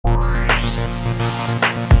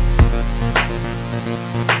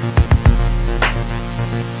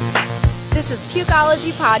This is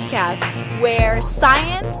PukeOlogy Podcast, where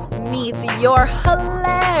science meets your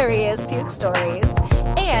hilarious puke stories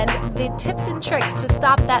and the tips and tricks to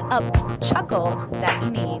stop that up-chuckle that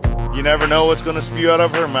you need. You never know what's going to spew out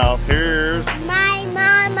of her mouth. Here's my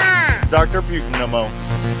mama, Dr. PukeNoMo.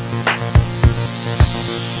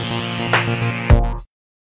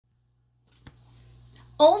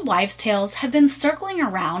 Old wives' tales have been circling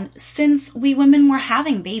around since we women were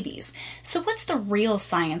having babies. So what's the real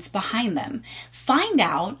science behind them? Find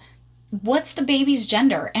out what's the baby's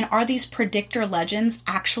gender, and are these predictor legends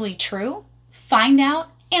actually true? Find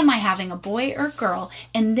out, am I having a boy or girl,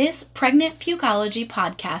 in this Pregnant Pukeology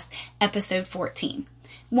Podcast, episode 14.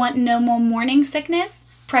 Want no more morning sickness,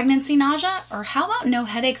 pregnancy nausea, or how about no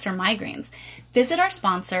headaches or migraines? Visit our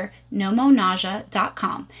sponsor,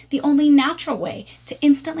 nomonausea.com, the only natural way to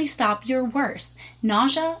instantly stop your worst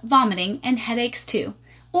nausea, vomiting, and headaches too.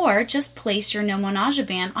 Or just place your Nomo Nausea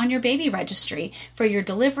band on your baby registry for your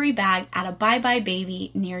delivery bag at a bye-bye baby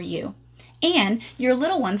near you. And your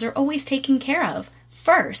little ones are always taken care of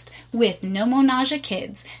first with Nomo Nausea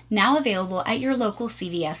Kids, now available at your local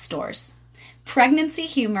CVS stores. Pregnancy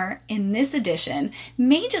humor in this edition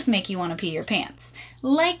may just make you want to pee your pants,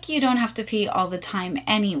 like you don't have to pee all the time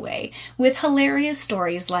anyway, with hilarious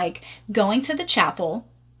stories like going to the chapel,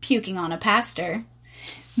 puking on a pastor,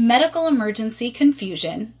 medical emergency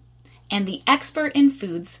confusion, and the expert in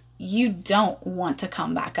foods you don't want to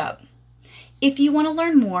come back up. If you want to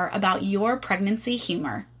learn more about your pregnancy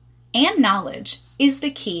humor, and knowledge is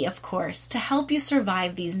the key, of course, to help you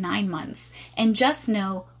survive these 9 months, and just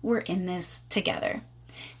know we're in this together.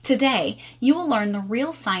 Today, you will learn the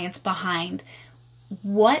real science behind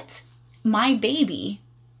what my baby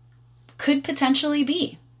could potentially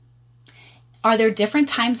be. Are there different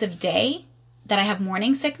times of day that I have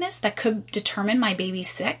morning sickness that could determine my baby's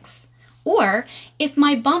sex? Or if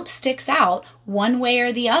my bump sticks out one way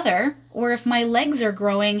or the other, or if my legs are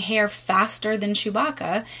growing hair faster than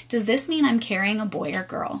Chewbacca, does this mean I'm carrying a boy or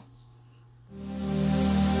girl?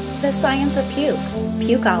 The science of puke,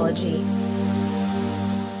 pukeology.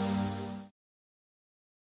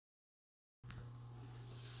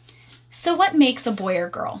 So what makes a boy or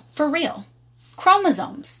girl? For real?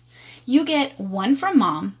 Chromosomes. You get one from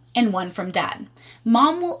mom and one from dad.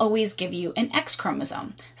 Mom will always give you an X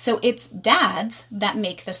chromosome. So it's dads that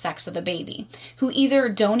make the sex of the baby, who either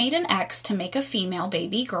donate an X to make a female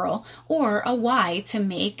baby girl or a Y to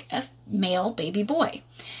make a male baby boy.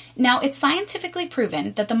 Now, it's scientifically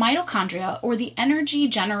proven that the mitochondria, or the energy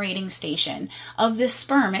generating station of the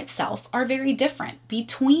sperm itself, are very different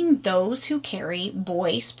between those who carry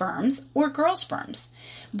boy sperms or girl sperms.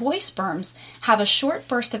 Boy sperms have a short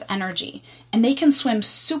burst of energy and they can swim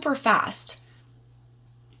super fast.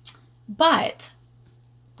 But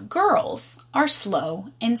girls are slow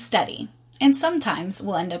and steady, and sometimes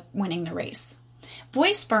will end up winning the race.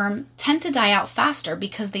 Boy sperm tend to die out faster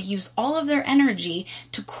because they use all of their energy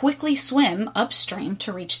to quickly swim upstream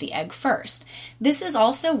to reach the egg first. This is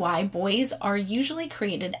also why boys are usually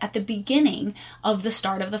created at the beginning of the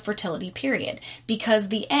start of the fertility period, because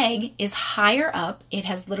the egg is higher up. It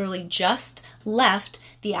has literally just left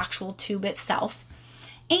the actual tube itself.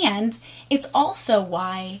 And it's also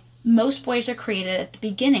why most boys are created at the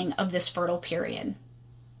beginning of this fertile period.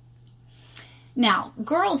 Now,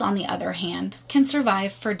 girls, on the other hand, can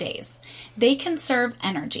survive for days. They conserve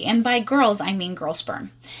energy, and by girls, I mean girl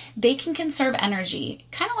sperm. They can conserve energy,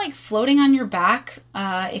 kind of like floating on your back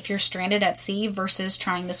if you're stranded at sea versus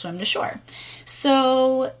trying to swim to shore.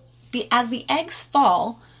 So, as the eggs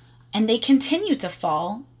fall, and they continue to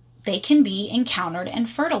fall, they can be encountered and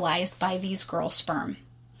fertilized by these girl sperm.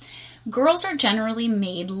 Girls are generally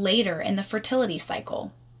made later in the fertility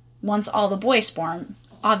cycle, once all the boy sperm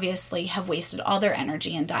obviously have wasted all their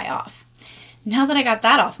energy and die off. Now that I got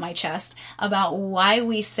that off my chest about why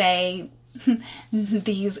we say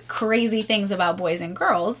these crazy things about boys and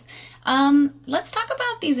girls, let's talk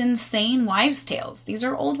about these insane wives' tales. These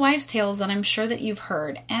are old wives' tales that I'm sure that you've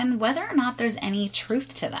heard, and whether or not there's any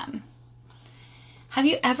truth to them. Have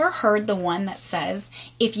you ever heard the one that says,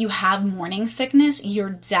 if you have morning sickness,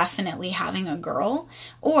 you're definitely having a girl?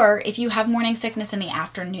 Or if you have morning sickness in the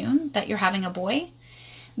afternoon, that you're having a boy?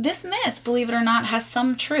 This myth, believe it or not, has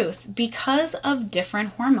some truth because of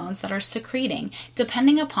different hormones that are secreting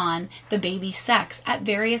depending upon the baby's sex at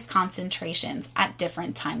various concentrations at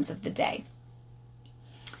different times of the day.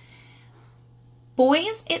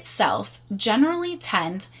 Boys itself generally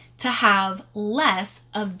tend to have less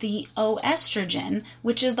of the oestrogen,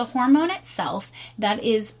 which is the hormone itself that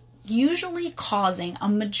is usually causing a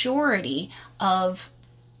majority of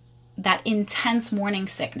that intense morning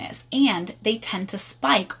sickness, and they tend to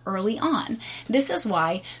spike early on. This is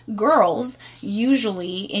why girls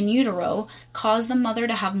usually in utero cause the mother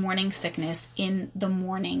to have morning sickness in the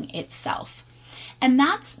morning itself. And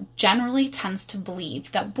that's generally tends to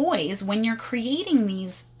believe that boys, when you're creating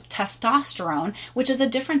these testosterone, which is a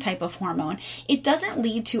different type of hormone, it doesn't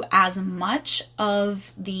lead to as much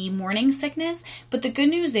of the morning sickness, but the good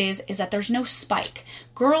news is that there's no spike.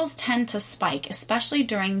 Girls tend to spike, especially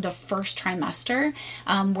during the first trimester,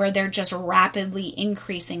 where they're just rapidly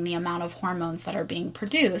increasing the amount of hormones that are being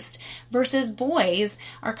produced, versus boys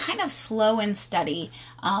are kind of slow and steady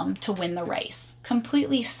to win the race,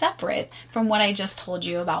 completely separate from what I just told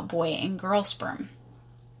you about boy and girl sperm.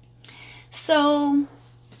 So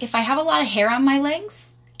if I have a lot of hair on my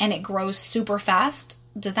legs and it grows super fast,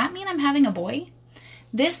 does that mean I'm having a boy?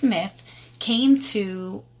 This myth came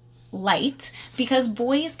to light because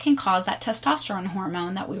boys can cause that testosterone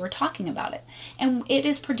hormone that we were talking about it, and it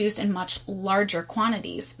is produced in much larger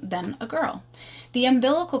quantities than a girl. The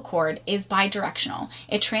umbilical cord is bidirectional.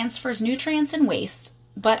 It transfers nutrients and waste,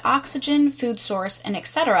 but oxygen, food source, and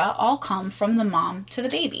etc. all come from the mom to the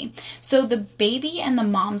baby. So the baby and the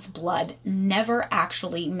mom's blood never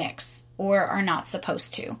actually mix, or are not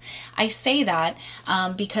supposed to. I say that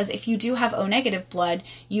because if you do have O-negative blood,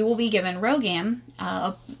 you will be given Rogam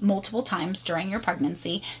multiple times during your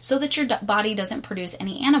pregnancy so that your body doesn't produce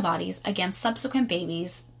any antibodies against subsequent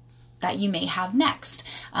babies that you may have next.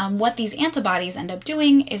 What these antibodies end up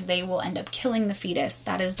doing is they will end up killing the fetus.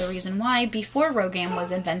 That is the reason why before Rogam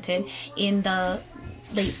was invented in the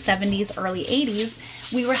late 70s, early 80s,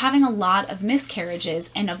 we were having a lot of miscarriages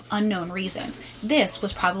and of unknown reasons. This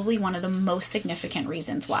was probably one of the most significant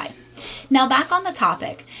reasons why. Now back on the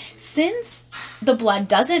topic, since the blood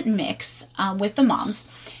doesn't mix with the mom's,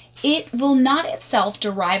 it will not itself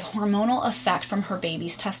derive hormonal effect from her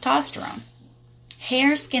baby's testosterone.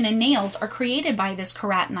 Hair, skin, and nails are created by this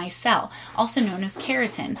keratinized cell, also known as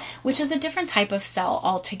keratin, which is a different type of cell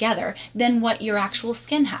altogether than what your actual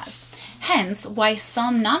skin has. Hence, why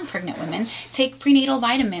some non-pregnant women take prenatal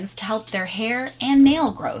vitamins to help their hair and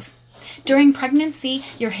nail growth. During pregnancy,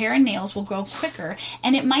 your hair and nails will grow quicker,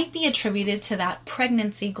 and it might be attributed to that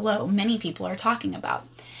pregnancy glow many people are talking about.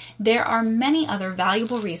 There are many other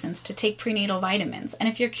valuable reasons to take prenatal vitamins, and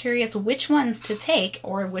if you're curious which ones to take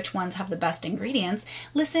or which ones have the best ingredients,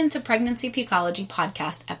 listen to Pregnancy Pukeology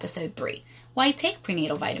Podcast Episode 3, Why Take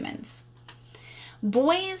Prenatal Vitamins.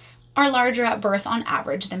 Boys are larger at birth on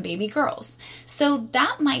average than baby girls, so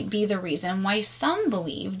that might be the reason why some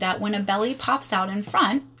believe that when a belly pops out in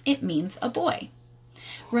front, it means a boy.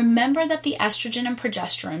 Remember that the estrogen and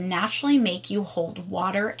progesterone naturally make you hold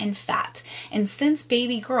water and fat. And since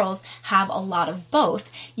baby girls have a lot of both,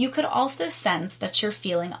 you could also sense that you're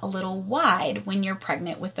feeling a little wide when you're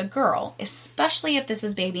pregnant with a girl, especially if this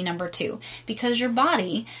is baby number 2, because your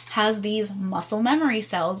body has these muscle memory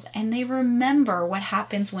cells and they remember what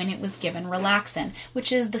happens when it was given relaxin,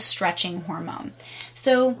 which is the stretching hormone.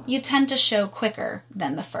 So you tend to show quicker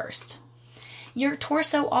than the first. Your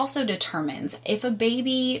torso also determines if a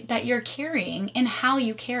baby that you're carrying and how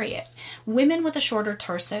you carry it. Women with a shorter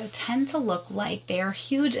torso tend to look like they are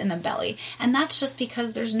huge in the belly, and that's just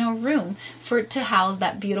because there's no room to house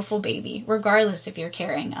that beautiful baby, regardless if you're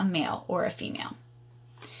carrying a male or a female.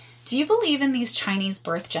 Do you believe in these Chinese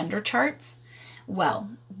birth gender charts?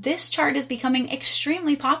 Well, this chart is becoming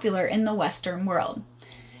extremely popular in the Western world.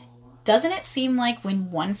 Doesn't it seem like when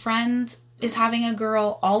one friend is having a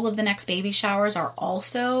girl, all of the next baby showers are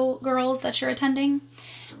also girls that you're attending?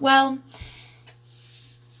 Well,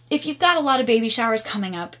 if you've got a lot of baby showers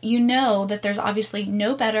coming up, you know that there's obviously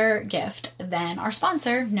no better gift than our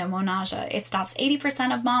sponsor, PukeNoMo Nausea. It stops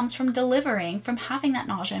 80% of moms from delivering from having that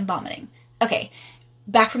nausea and vomiting. Okay,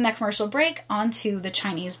 back from that commercial break, onto the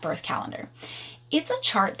Chinese birth calendar. It's a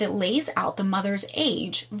chart that lays out the mother's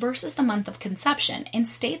age versus the month of conception and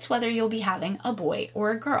states whether you'll be having a boy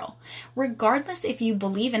or a girl. Regardless if you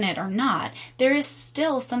believe in it or not, there is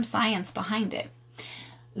still some science behind it.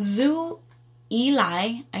 Zhu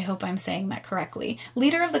Yilai, I hope I'm saying that correctly,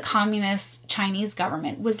 leader of the communist Chinese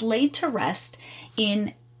government, was laid to rest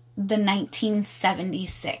in the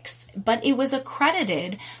 1976, but it was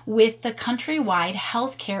accredited with the countrywide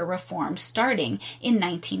healthcare reform starting in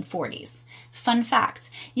 1940s. Fun fact,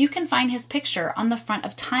 you can find his picture on the front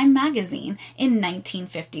of Time magazine in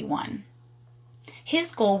 1951.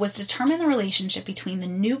 His goal was to determine the relationship between the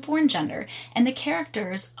newborn gender and the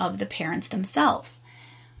characters of the parents themselves.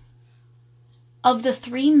 Of the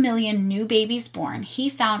 3 million new babies born, he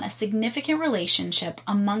found a significant relationship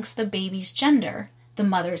amongst the baby's gender, the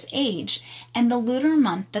mother's age, and the lunar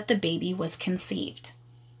month that the baby was conceived.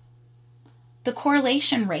 The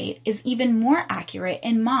correlation rate is even more accurate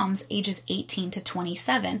in moms ages 18 to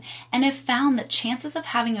 27 and have found that chances of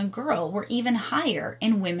having a girl were even higher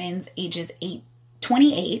in women's ages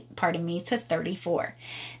 28 to 34.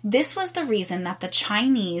 This was the reason that the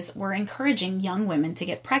Chinese were encouraging young women to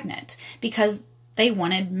get pregnant, because they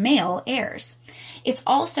wanted male heirs. It's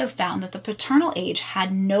also found that the paternal age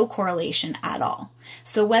had no correlation at all.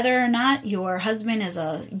 So whether or not your husband is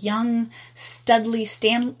a young, studly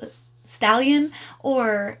stallion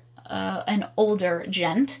or an older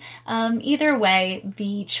gent, either way,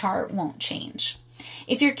 the chart won't change.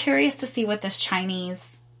 If you're curious to see what this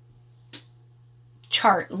Chinese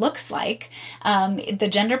chart looks like, the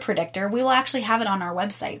gender predictor, we will actually have it on our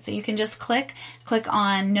website. So you can just click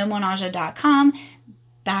on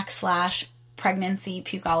nomonausea.com/Pregnancy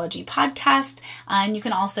Pukeology Podcast, and you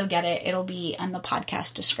can also get it. It'll be in the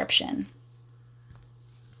podcast description.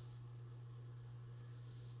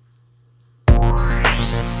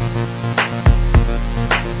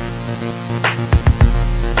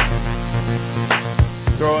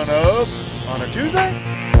 Throwing up on a Tuesday?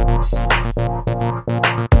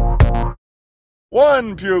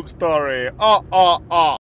 One puke story.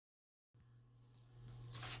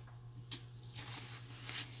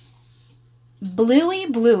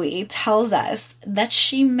 Bluey tells us that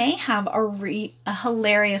she may have a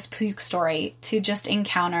hilarious puke story to just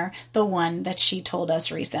encounter the one that she told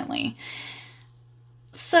us recently.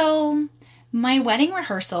 So, my wedding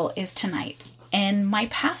rehearsal is tonight, and my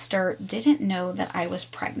pastor didn't know that I was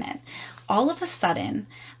pregnant. All of a sudden,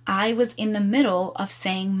 I was in the middle of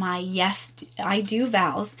saying my yes, I do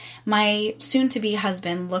vows. My soon-to-be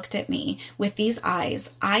husband looked at me with these eyes.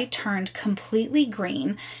 I turned completely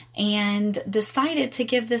green and decided to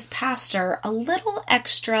give this pastor a little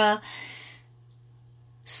extra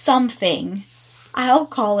something. I'll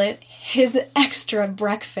call it his extra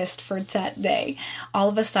breakfast for that day. All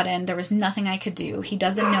of a sudden, there was nothing I could do. He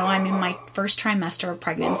doesn't know I'm in my first trimester of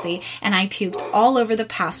pregnancy, and I puked all over the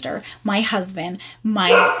pastor, my husband,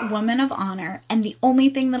 my woman of honor, and the only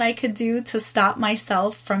thing that I could do to stop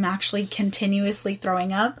myself from actually continuously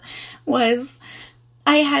throwing up was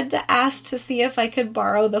I had to ask to see if I could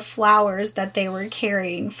borrow the flowers that they were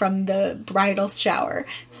carrying from the bridal shower.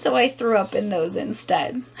 So I threw up in those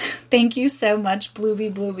instead. Thank you so much,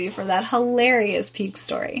 Bluey, for that hilarious puke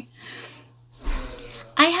story.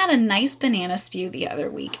 I had a nice banana spew the other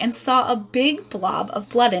week and saw a big blob of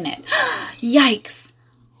blood in it. Yikes!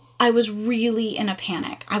 I was really in a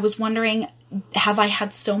panic. I was wondering, have I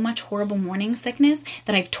had so much horrible morning sickness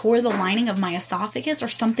that I've tore the lining of my esophagus, or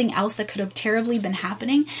something else that could have terribly been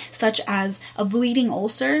happening, such as a bleeding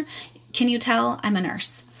ulcer? Can you tell? I'm a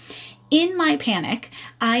nurse. In my panic,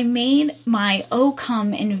 I made my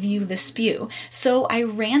come and view the spew. So I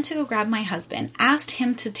ran to go grab my husband, asked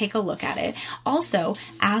him to take a look at it, also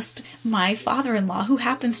asked my father-in-law, who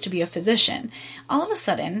happens to be a physician. All of a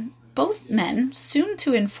sudden, both men soon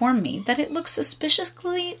to inform me that it looked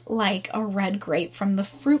suspiciously like a red grape from the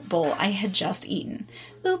fruit bowl I had just eaten.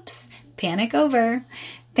 Oops, panic over.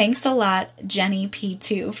 Thanks a lot, Jenny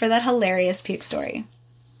P2, for that hilarious puke story.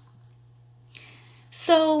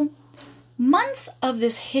 So, months of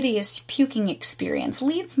this hideous puking experience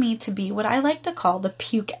leads me to be what I like to call the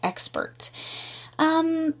puke expert.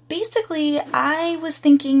 Basically, I was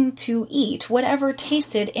thinking to eat whatever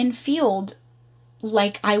tasted and felt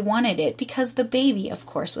like I wanted it, because the baby, of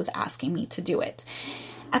course, was asking me to do it.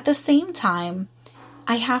 At the same time,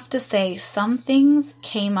 I have to say some things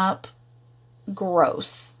came up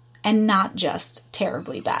gross and not just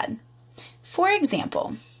terribly bad. For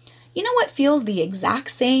example, you know what feels the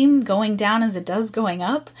exact same going down as it does going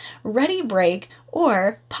up? Ready break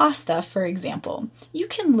or pasta, for example. You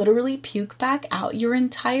can literally puke back out your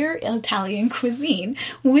entire Italian cuisine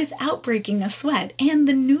without breaking a sweat, and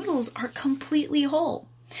the noodles are completely whole.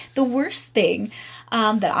 The worst thing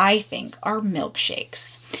that I think are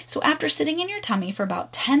milkshakes. So after sitting in your tummy for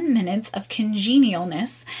about 10 minutes of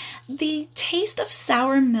congenialness, the taste of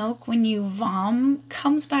sour milk when you vom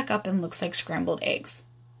comes back up and looks like scrambled eggs.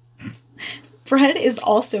 Bread is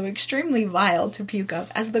also extremely vile to puke up,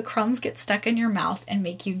 as the crumbs get stuck in your mouth and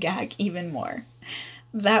make you gag even more.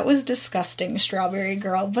 That was disgusting, Strawberry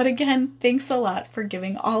Girl, but again, thanks a lot for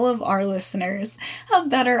giving all of our listeners a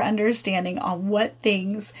better understanding on what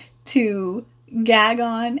things to gag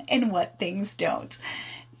on and what things don't.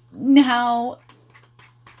 Now,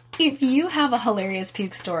 if you have a hilarious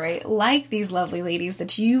puke story like these lovely ladies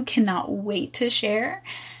that you cannot wait to share,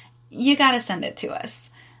 you gotta send it to us.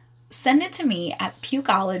 Send it to me at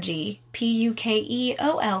Pukeology, PUKEOLOGY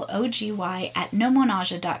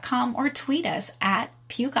 @nomonausea.com, or tweet us at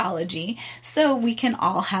Pukeology so we can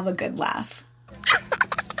all have a good laugh.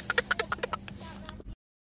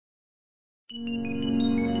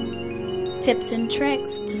 tips and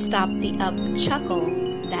tricks to stop the up-chuckle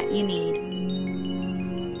that you need.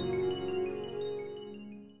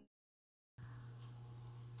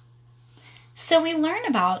 So we learned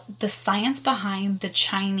about the science behind the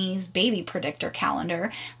Chinese baby predictor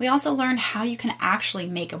calendar. We also learned how you can actually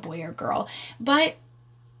make a boy or girl. But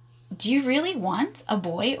do you really want a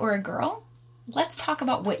boy or a girl? Let's talk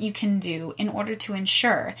about what you can do in order to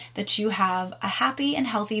ensure that you have a happy and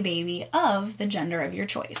healthy baby of the gender of your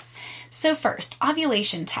choice. So first,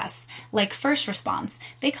 ovulation tests, like First Response,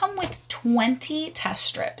 they come with 20 test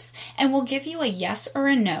strips and will give you a yes or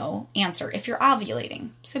a no answer if you're ovulating.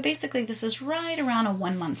 So basically, this is right around a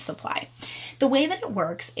 1-month supply. The way that it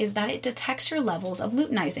works is that it detects your levels of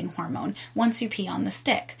luteinizing hormone once you pee on the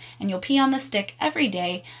stick. And you'll pee on the stick every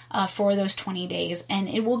day for those 20 days, and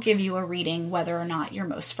it will give you a reading whether or not you're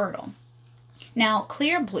most fertile. Now,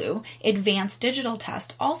 Clear Blue Advanced Digital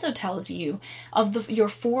Test also tells you of your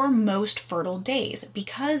 4 most fertile days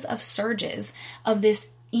because of surges of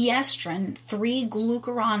this estrogen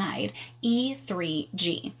 3-glucuronide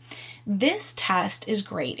E3G. This test is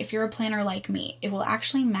great if you're a planner like me. It will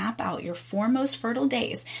actually map out your 4 most fertile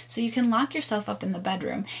days so you can lock yourself up in the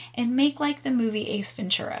bedroom and make like the movie Ace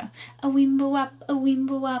Ventura, a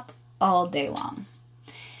weembo up all day long.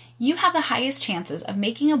 You have the highest chances of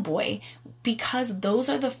making a boy because those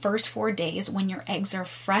are the first 4 days when your eggs are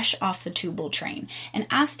fresh off the tubal train. And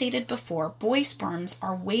as stated before, boy sperms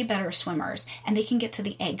are way better swimmers and they can get to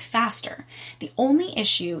the egg faster. The only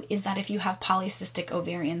issue is that if you have polycystic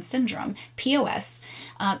ovarian syndrome, POS,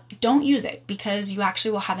 don't use it because you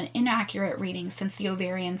actually will have an inaccurate reading since the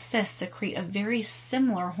ovarian cysts secrete a very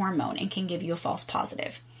similar hormone and can give you a false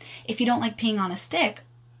positive. If you don't like peeing on a stick,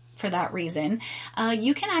 for that reason,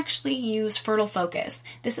 you can actually use Fertile Focus.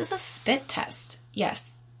 This is a spit test.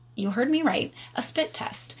 Yes, you heard me right, a spit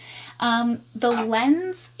test. The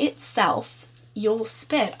lens itself, you'll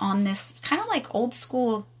spit on this kind of like old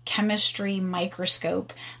school chemistry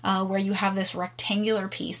microscope where you have this rectangular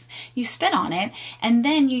piece. You spit on it and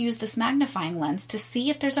then you use this magnifying lens to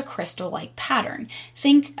see if there's a crystal-like pattern.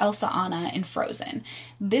 Think Elsa Anna in Frozen.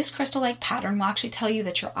 This crystal-like pattern will actually tell you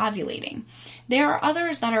that you're ovulating. There are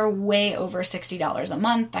others that are way over $60 a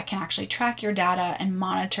month that can actually track your data and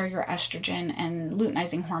monitor your estrogen and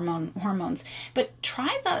luteinizing hormones. But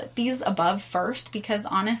try these above first because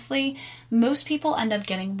honestly, most people end up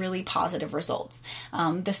getting really positive results.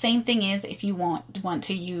 The same thing is if you want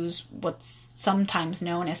to use what's sometimes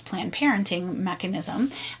known as Planned Parenting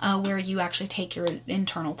mechanism, where you actually take your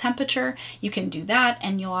internal temperature, you can do that,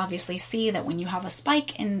 and you'll obviously see that when you have a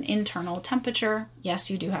spike in internal temperature, yes,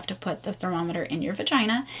 you do have to put the thermometer in your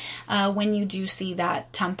vagina. When you do see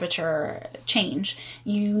that temperature change,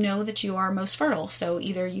 you know that you are most fertile. So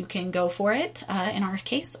either you can go for it, in our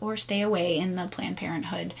case, or stay away in the Planned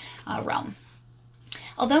Parenthood realm.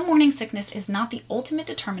 Although morning sickness is not the ultimate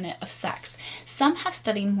determinant of sex, some have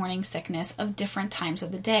studied morning sickness of different times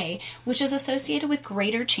of the day, which is associated with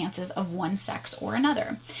greater chances of one sex or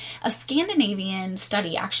another. A Scandinavian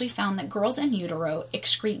study actually found that girls in utero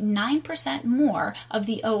excrete 9% more of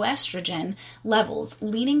the oestrogen levels,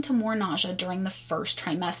 leading to more nausea during the first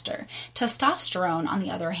trimester. Testosterone, on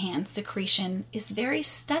the other hand, secretion is very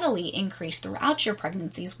steadily increased throughout your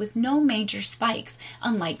pregnancies with no major spikes,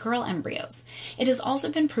 unlike girl embryos. It is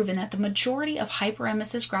also been proven that the majority of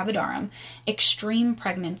hyperemesis gravidarum, extreme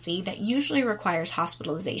pregnancy that usually requires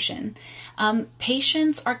hospitalization,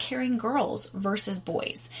 patients are carrying girls versus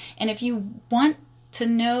boys. And if you want to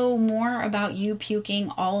know more about you puking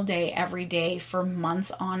all day, every day for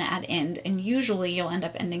months on at end, and usually you'll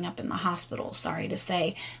ending up in the hospital, sorry to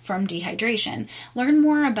say, from dehydration. Learn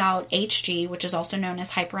more about HG, which is also known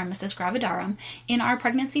as hyperemesis gravidarum, in our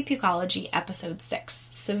Pregnancy Pukeology episode 6,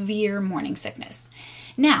 Severe Morning Sickness.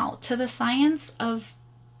 Now, to the science of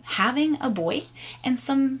having a boy and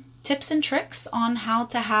some tips and tricks on how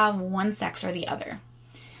to have one sex or the other.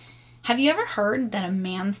 Have you ever heard that a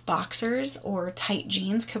man's boxers or tight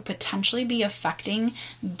jeans could potentially be affecting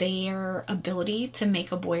their ability to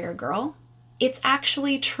make a boy or girl? It's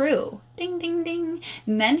actually true. Ding, ding, ding.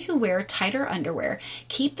 Men who wear tighter underwear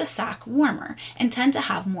keep the sack warmer and tend to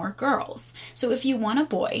have more girls. So if you want a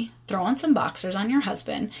boy, throw on some boxers on your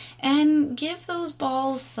husband and give those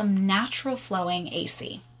balls some natural flowing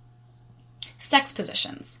AC. Sex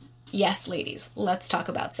positions. Yes, ladies, let's talk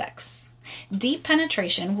about sex. Deep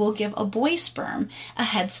penetration will give a boy's sperm a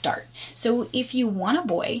head start. So if you want a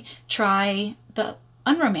boy, try the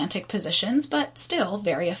unromantic positions, but still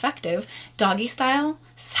very effective, doggy style,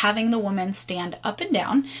 having the woman stand up and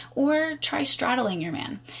down, or try straddling your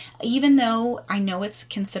man. Even though I know it's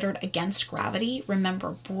considered against gravity,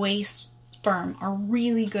 remember boys sperm are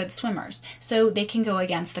really good swimmers, so they can go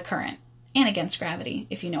against the current and against gravity,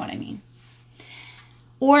 if you know what I mean.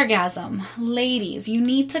 Orgasm. Ladies, you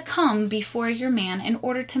need to come before your man in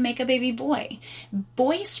order to make a baby boy.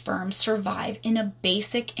 Boy sperm survive in a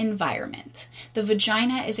basic environment. The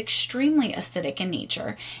vagina is extremely acidic in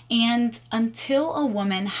nature, and until a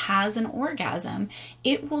woman has an orgasm,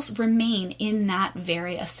 it will remain in that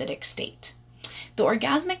very acidic state. The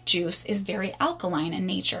orgasmic juice is very alkaline in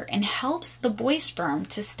nature and helps the boy sperm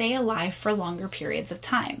to stay alive for longer periods of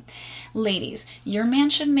time. Ladies, your man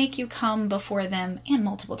should make you come before them, and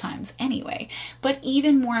multiple times anyway, but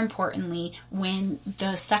even more importantly, when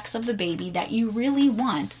the sex of the baby that you really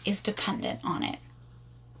want is dependent on it.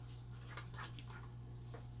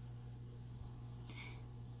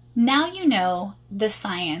 Now you know the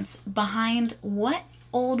science behind what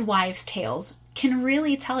old wives' tales can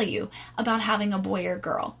really tell you about having a boy or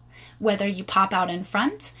girl. Whether you pop out in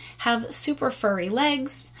front, have super furry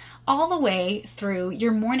legs, all the way through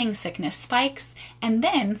your morning sickness spikes, and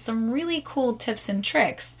then some really cool tips and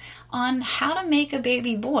tricks on how to make a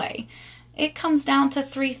baby boy. It comes down to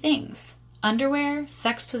 3 things: underwear,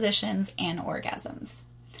 sex positions, and orgasms.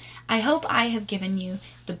 I hope I have given you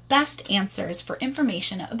the best answers for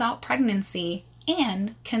information about pregnancy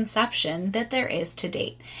and conception that there is to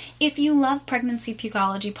date. If you love Pregnancy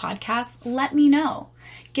Pukeology Podcast, let me know.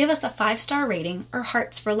 Give us a 5-star rating or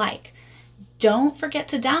hearts for like. Don't forget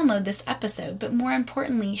to download this episode, but more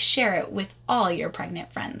importantly, share it with all your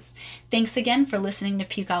pregnant friends. Thanks again for listening to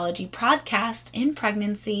Pukeology Podcast in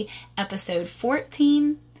Pregnancy, episode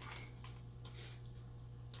 14.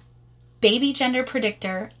 Baby Gender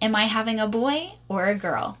Predictor, am I having a boy or a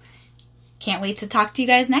girl? Can't wait to talk to you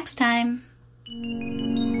guys next time.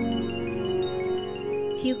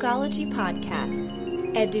 Pukeology Podcast,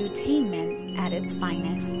 edutainment at its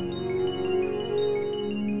finest.